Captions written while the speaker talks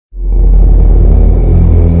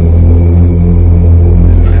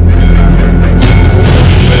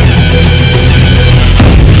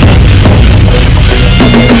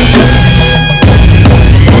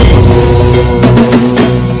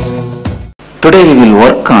Today we will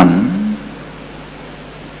work on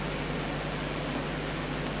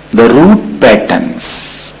the root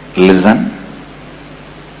patterns. Listen.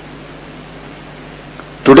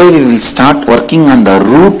 Today we will start working on the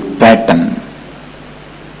root pattern.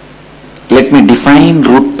 Let me define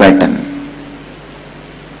root pattern.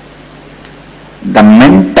 The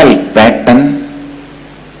mental pattern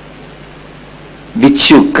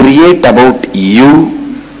which you create about you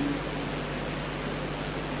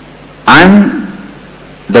and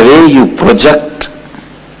the way you project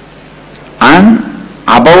and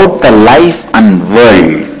about the life and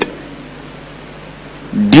world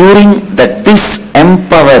during the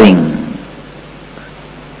disempowering,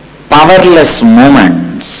 powerless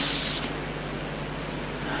moments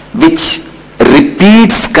which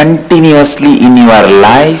repeats continuously in your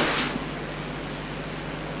life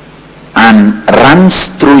and runs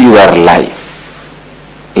through your life.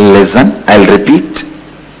 Listen, I'll repeat.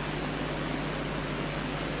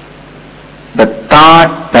 The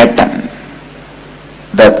thought pattern,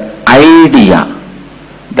 the idea,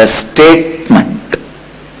 the statement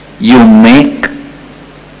you make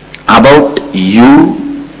about you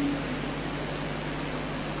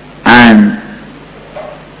and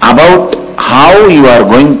about how you are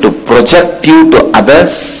going to project you to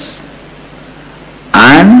others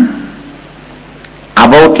and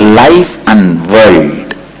about life and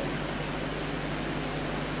world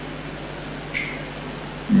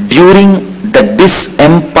during the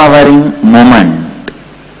disempowering moment,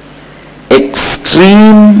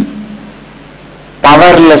 extreme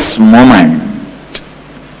powerless moment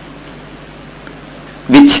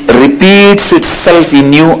which repeats itself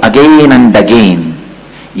in you again and again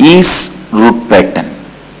is root pattern.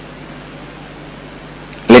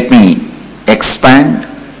 Let me expand.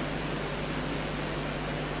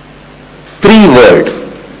 3 words.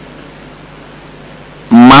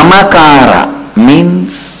 Mamakara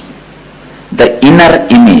means the inner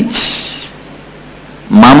image.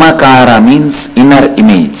 Mamakara means inner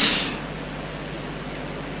image.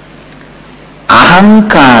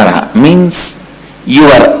 Ahankara means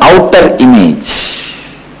your outer image.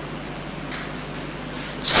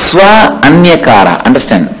 Swa Anyakara,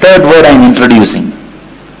 understand, 3rd word I am introducing.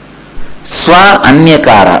 Swa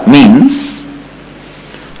Anyakara means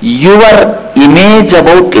your image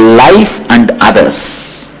about life and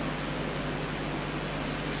others.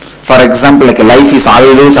 For example, like life is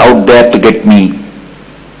always out there to get me.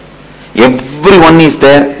 Everyone is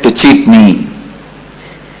there to cheat me.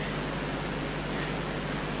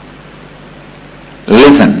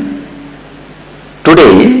 Listen,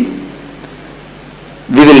 today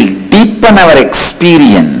we will deepen our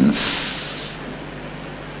experience,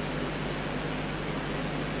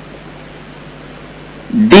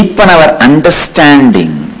 deepen our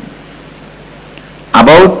understanding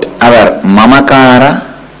about our mamakara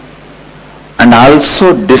and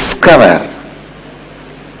also discover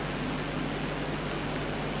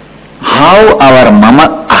how our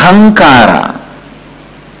ahankara,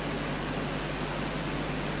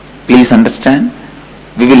 please understand,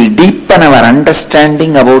 we will deepen our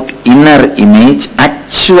understanding about inner image,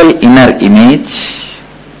 actual inner image,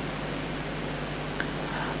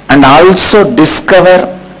 and also discover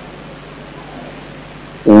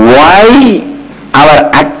why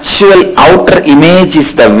our actual outer image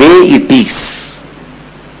is the way it is.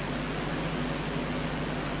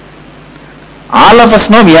 All of us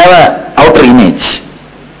know we have an outer image,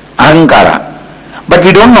 ahankara, but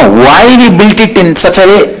we don't know why we built it in such a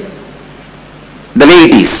way, the way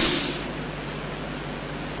it is.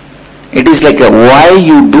 It is like why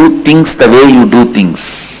you do things the way you do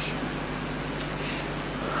things.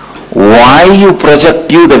 Why you project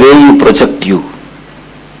you the way you project you.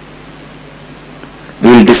 We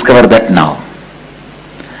will discover that now.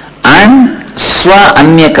 And Swa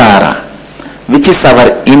Anyakara, which is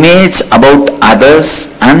our image about others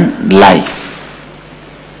and life.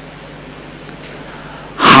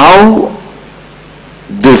 How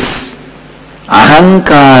this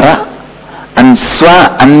Ahankara and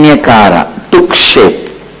Swa Anyakara took shape.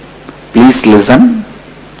 Please listen.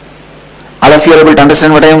 All of you are able to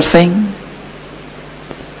understand what I am saying?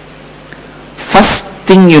 First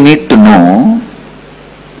thing you need to know,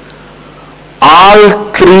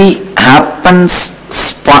 all 3 happens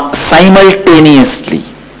simultaneously.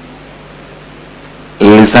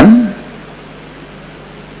 Listen.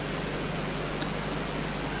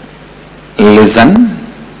 Listen.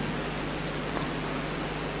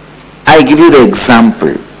 I give you the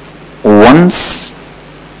example. Once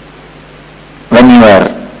when your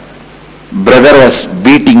brother was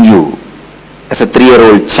beating you as a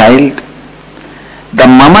 3-year-old child, the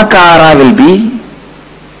mamakara will be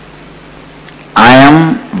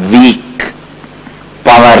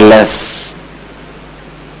powerless.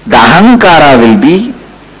 The ahankara will be,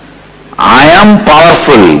 I am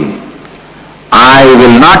powerful. I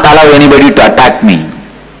will not allow anybody to attack me.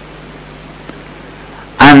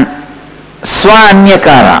 And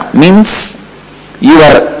swa-anyakara means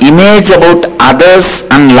your image about others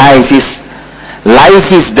and life is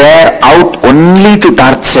there out only to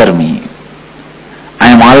torture me.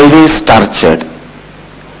 I am always tortured.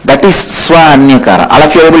 That is swa-anyakara. All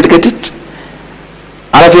of you are able to get it?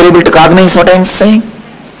 All of you are able to cognize what I am saying?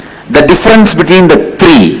 The difference between the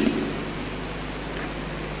three: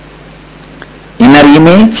 inner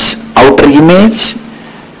image, outer image,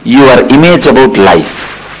 your image about life.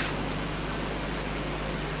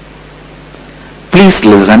 Please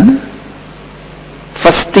listen.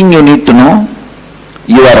 First thing you need to know,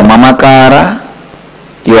 your mamakara,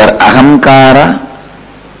 your ahamkara,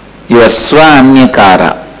 your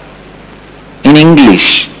swa-anyakara. In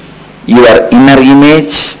English, your inner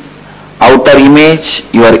image, outer image,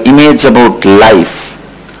 your image about life.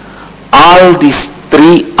 All these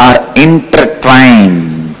three are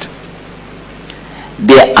intertwined.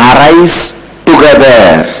 They arise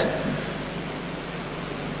together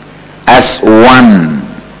as one.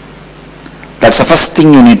 That's the first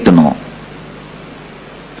thing you need to know.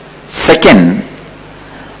 Second,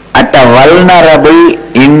 at a vulnerable,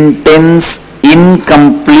 intense,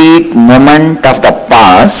 incomplete moment of the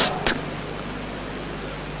past,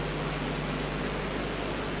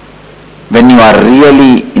 when you are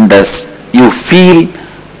really in this, you feel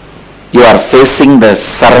you are facing the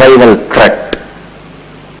survival threat,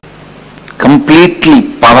 completely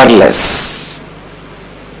powerless.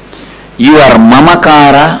 Your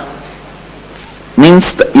mamakara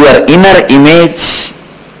means your inner image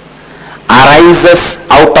arises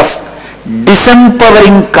out of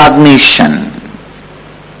disempowering cognition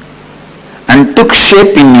and took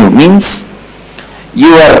shape in you, means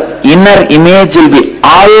your inner image will be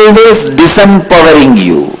always disempowering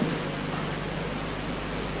you.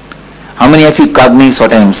 How many of you cognize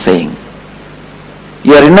what I am saying?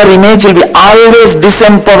 Your inner image will be always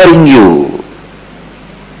disempowering you.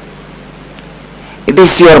 It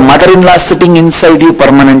is your mother-in-law sitting inside you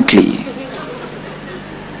permanently,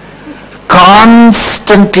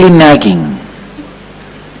 constantly nagging.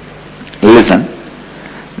 Listen,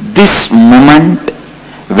 this moment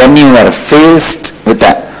when you are faced with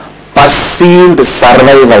a perceived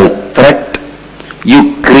survival threat,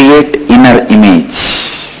 you create inner image.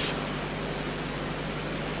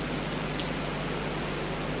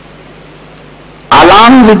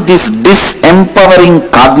 Along with this disempowering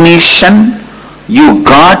cognition you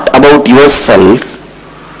got about yourself,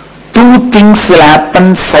 two things will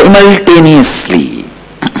happen simultaneously.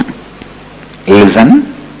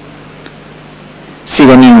 Listen. See,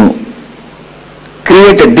 when you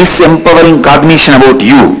create a disempowering cognition about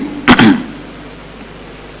you,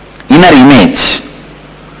 inner image,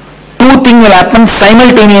 two things will happen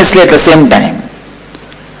simultaneously at the same time.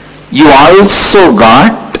 You also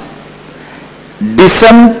got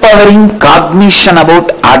disempowering cognition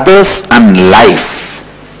about others and life,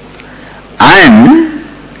 and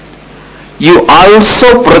you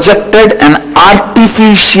also projected an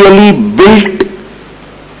artificially built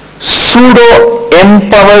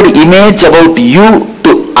pseudo-empowered image about you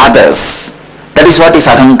to others. That is what is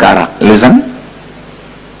ahankara. Listen.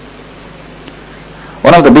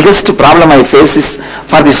 One of the biggest problem I face is,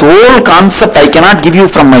 for this whole concept I cannot give you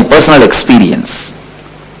from my personal experience.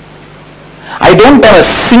 I don't have a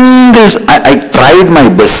single, I tried my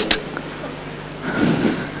best.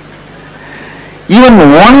 Even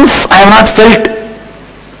once I have not felt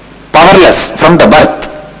powerless from the birth.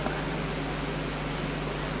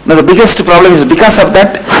 Now the biggest problem is, because of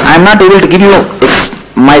that I am not able to give you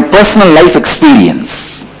my personal life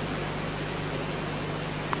experience.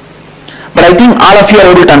 But I think all of you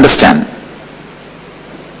are able to understand.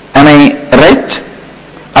 Am I right?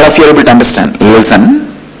 All of you are able to understand. Listen.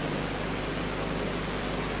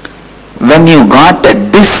 When you got a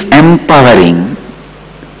disempowering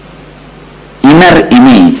inner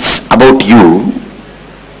image about you,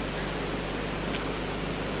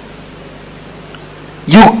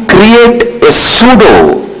 you create a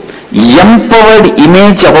pseudo empowered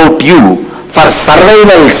image about you for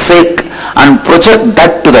survival's sake and project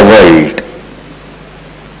that to the world.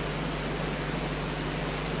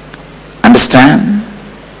 Understand?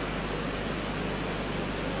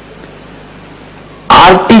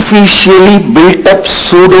 Artificially built up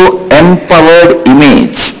pseudo empowered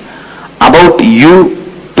image about you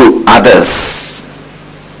to others.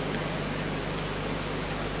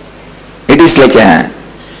 It is like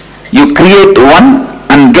you create one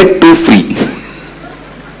and get two free.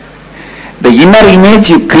 The inner image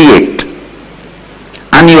you create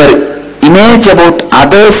and your image about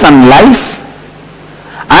others and life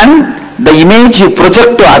and the image you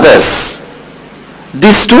project to others,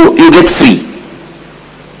 these two you get free.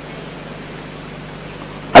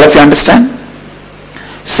 All of you understand?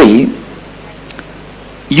 See,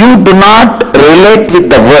 you do not relate with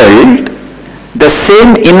the world the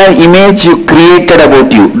same inner image you created about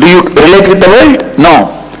you. Do you relate with the world?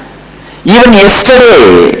 No. Even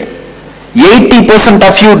yesterday, 80%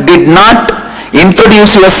 of you did not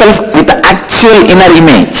introduce yourself with the actual inner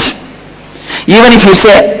image. Even if you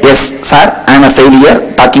say, yes, sir, I am a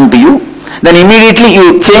failure talking to you, then immediately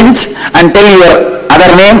you change and tell your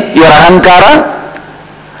other name, your ahankara,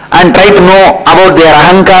 and try to know about their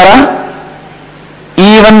ahankara.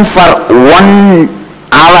 Even for 1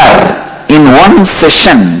 hour in one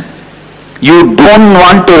session, you don't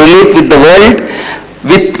want to relate with the world,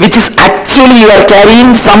 which is actually you are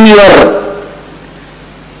carrying from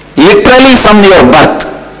literally from your birth.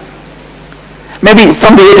 Maybe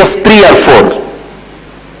from the age of 3 or 4.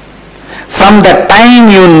 From the time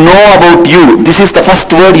you know about you, this is the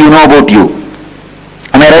first word you know about you.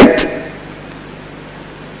 Am I right?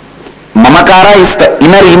 Mamakara is the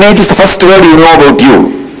inner image, is the first word you know about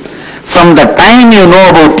you. From the time you know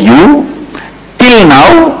about you till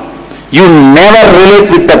now, you never relate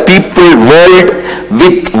with the people world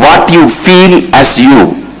with what you feel as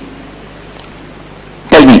you.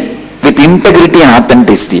 Tell me, with integrity and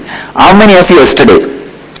authenticity, how many of you yesterday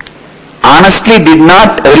honestly did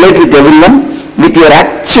not relate with everyone with your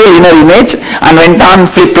actual inner image and went on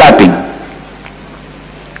flip-flopping?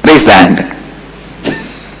 Raise the hand.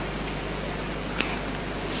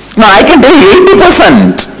 No, I can tell you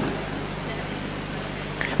 80%.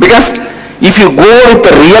 Because if you go with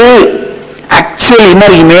the real, actual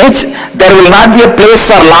inner image, there will not be a place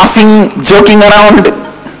for laughing, joking around,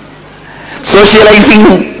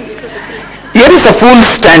 socializing. Here is a fool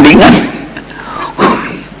standing and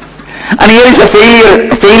here is a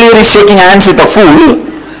failure. Failure is shaking hands with a fool.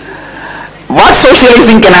 What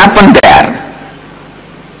socializing can happen there?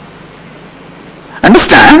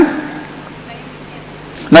 Understand?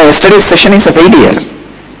 Now yesterday's session is a failure.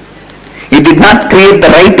 It did not create the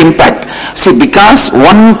right impact. See, because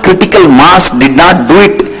one critical mass did not do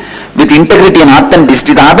it with integrity and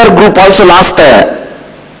authenticity, the other group also lost the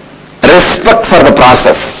respect for the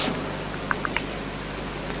process.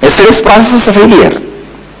 Yesterday's process is a failure.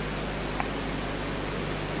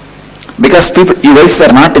 Because people, you guys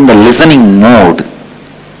are not in the listening mode.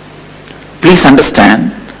 Please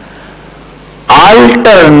understand,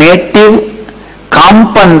 alternative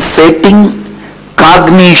compensating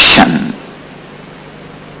cognition.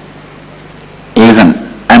 Listen,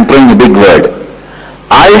 I am throwing a big word.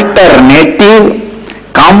 Alternative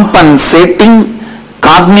compensating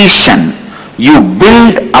cognition you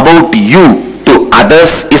build about you to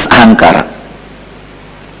others is ahankara.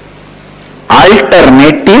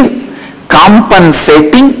 Alternative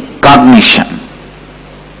compensating cognition.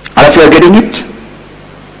 All of you are getting it?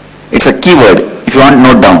 It's a keyword. If you want,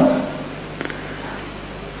 note down.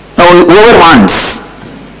 Now, whoever wants,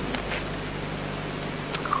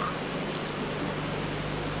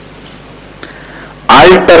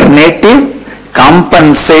 alternative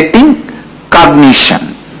compensating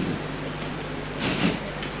cognition.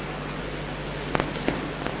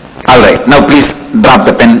 Alright, now please drop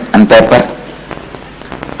the pen and paper.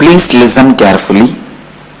 Please listen carefully.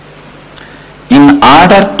 In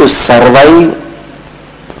order to survive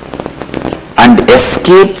and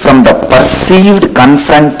escape from the perceived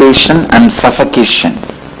confrontation and suffocation,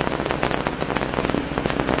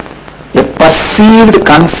 a perceived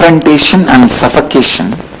confrontation and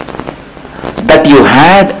suffocation that you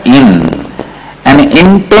had in an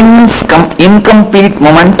intense incomplete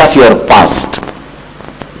moment of your past.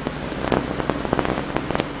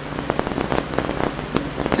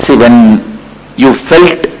 See, when you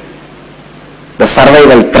felt the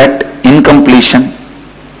survival threat, incompletion,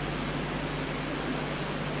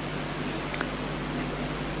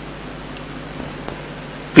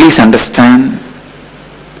 please understand,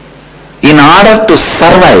 in order to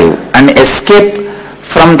survive and escape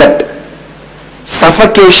from that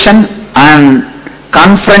suffocation and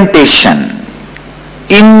confrontation,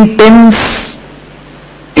 intense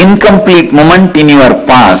incomplete moment in your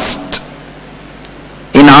past,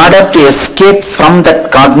 in order to escape from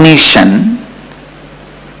that cognition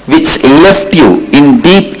which left you in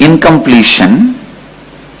deep incompletion,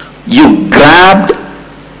 you grabbed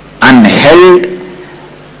and held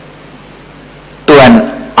to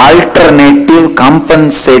an alternative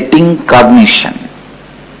compensating cognition.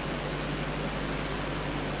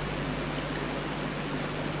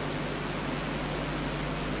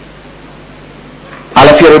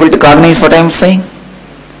 of you are able to cognize what I am saying?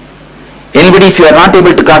 Anybody, if you are not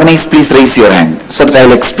able to cognize, please raise your hand so that I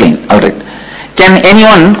will explain. Alright. Can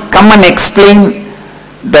anyone come and explain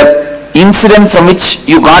the incident from which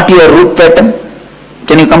you got your root pattern?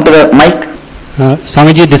 Can you come to the mic?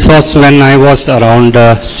 Swamiji, this was when I was around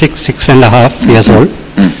 6.5 years old.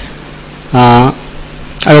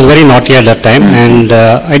 I was very naughty at that time, and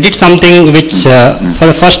I did something which for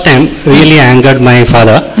the first time really angered my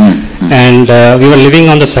father. And we were living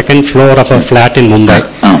on the second floor of a flat in Mumbai.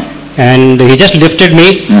 And he just lifted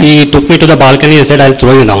me, he took me to the balcony and said, "I'll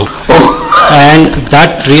throw you now." And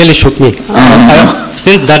that really shook me.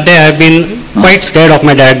 Since that day I have been quite scared of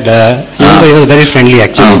my dad, even though he was very friendly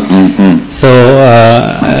actually. So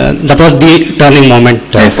that was the turning moment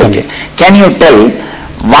for me. Can you tell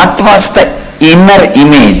what was the inner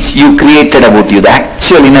image you created about you, the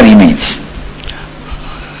actual inner image?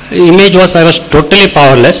 Image was I was totally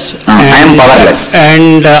powerless. I am powerless.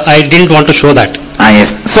 And I didn't want to show that.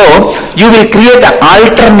 Yes. So you will create an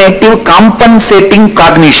alternative compensating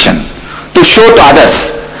cognition to show to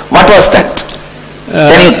others. What was that?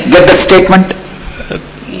 Can you get the statement?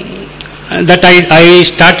 That I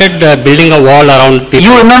started building a wall around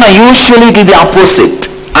people. Usually it will be opposite.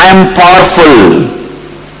 I am powerful.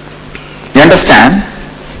 You understand?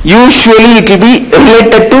 Usually it will be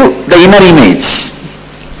related to the inner image.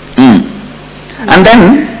 And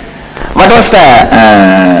then, what was the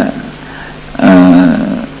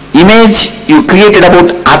image you created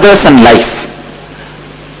about others and life?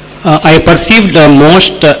 I perceived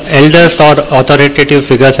most elders or authoritative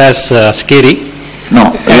figures as scary. No,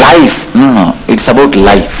 life. No, it's about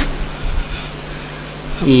life.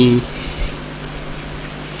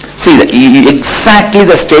 See, exactly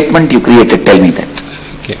the statement you created, tell me that.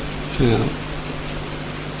 Okay.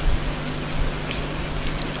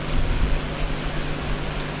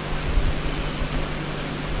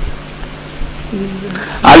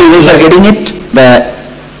 All you guys are getting it? The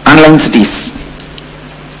online cities.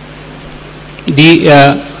 The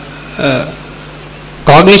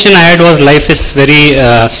cognition I had was life is very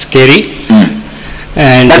scary.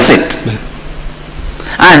 And that's it.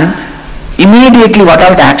 And immediately what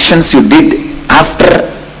are the actions you did after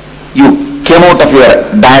you came out of your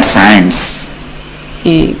dad's hands?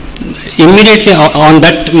 Immediately on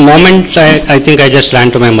that moment, I think I just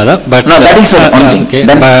ran to my mother. But no, that is one thing. Okay.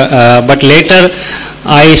 But later,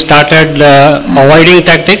 I started avoiding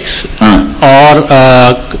tactics or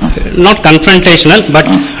not confrontational, but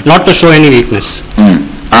not to show any weakness.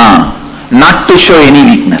 Not to show any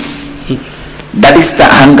weakness. That is the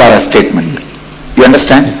ahankara statement. You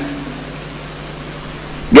understand?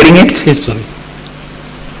 Getting it? Yes, sorry.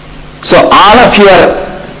 So all of you are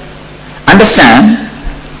understand,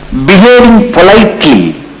 behaving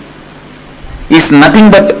politely is nothing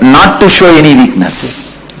but not to show any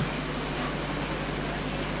weakness.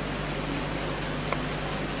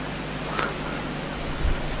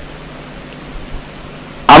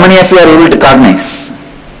 How many of you are able to cognize?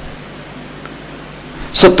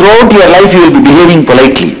 So throughout your life you will be behaving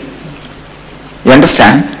politely. You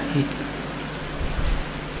understand?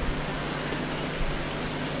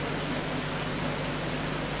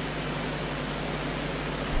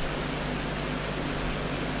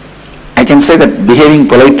 I can say that behaving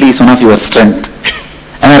politely is one of your strength.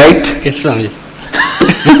 Am I right? Yes, Swami.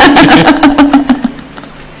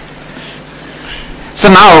 So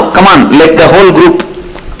now, come on, let the whole group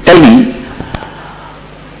tell me,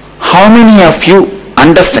 how many of you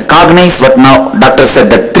understand, cognize what now Doctor said,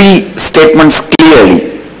 the three statements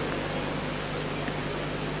clearly?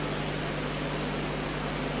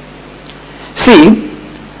 See,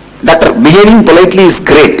 Doctor, behaving politely is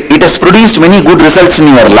great. It has produced many good results in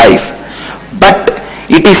your life. But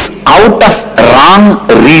it is out of wrong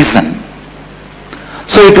reason.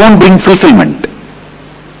 So it won't bring fulfillment.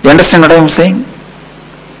 You understand what I am saying?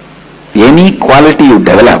 Any quality you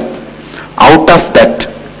develop out of that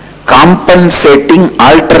compensating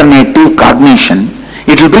alternative cognition,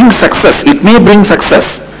 it will bring success. It may bring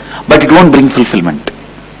success, but it won't bring fulfillment.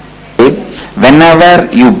 Okay?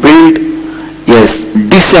 Whenever you build a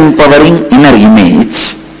disempowering inner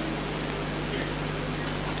image,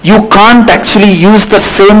 you can't actually use the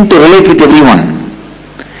same to relate with everyone.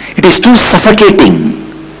 It is too suffocating.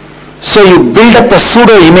 So you build up a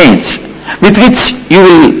pseudo image with which you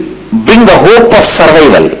will bring the hope of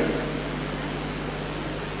survival.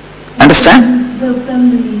 Understand?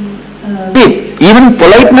 See, even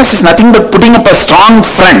politeness is nothing but putting up a strong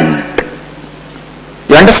front.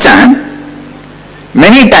 You understand?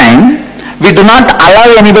 Many times we do not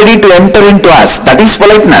allow anybody to enter into us. That is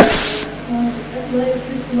politeness.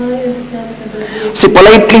 See,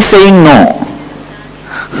 politely saying no.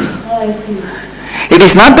 I see. It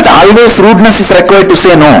is not that always rudeness is required to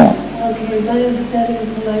say no. Okay, that is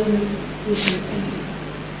enlightenment.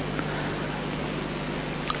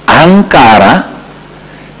 Ahankara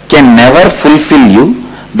can never fulfill you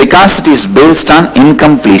because it is based on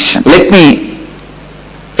incompletion. Let me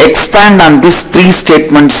expand on these three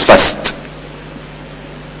statements first.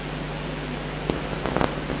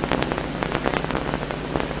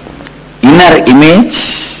 Inner image,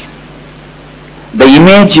 the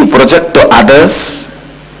image you project to others,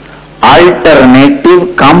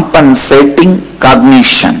 alternative compensating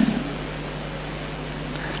cognition,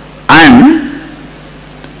 and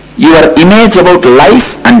your image about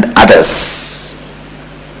life and others.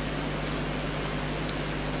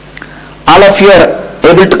 All of you are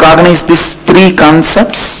able to cognize these three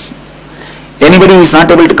concepts? Anybody who is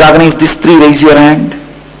not able to cognize these three, raise your hand.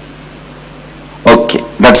 Okay,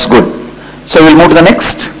 that's good. So we'll move to the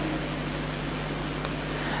next.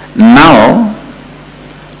 Now,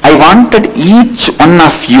 I wanted each one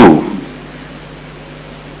of you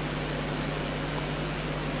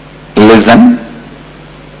listen.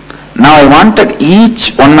 Now I wanted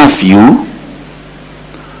each one of you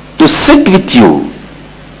to sit with you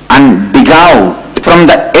and dig out from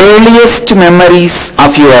the earliest memories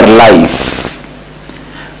of your life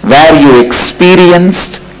where you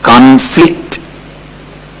experienced conflict,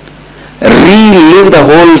 relive the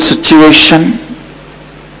whole situation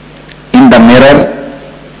in the mirror,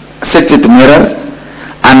 sit with the mirror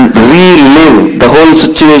and relive the whole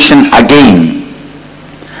situation again.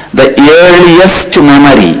 The earliest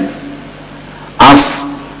memory of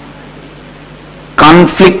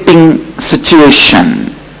conflicting situation.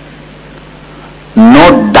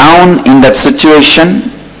 Note down in that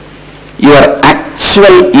situation your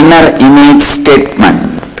actual inner image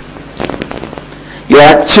statement. Your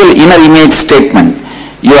actual inner image statement.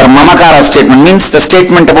 Your mamakara statement means the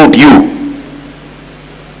statement about you.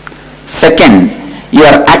 Second,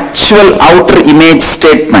 your actual outer image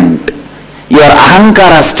statement. Your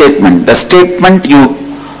ahankara statement. The statement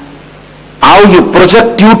how you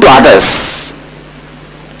project you to others.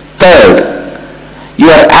 Third,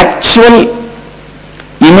 your actual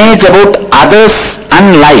image about others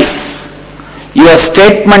and life. Your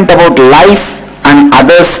statement about life and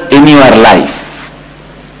others in your life.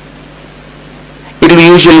 It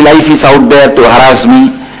will usually, life is out there to harass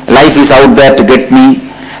me, life is out there to get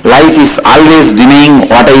me, life is always denying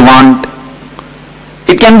what I want.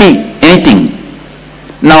 It can be anything.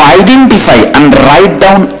 Now identify and write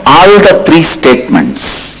down all the three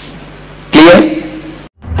statements. Clear?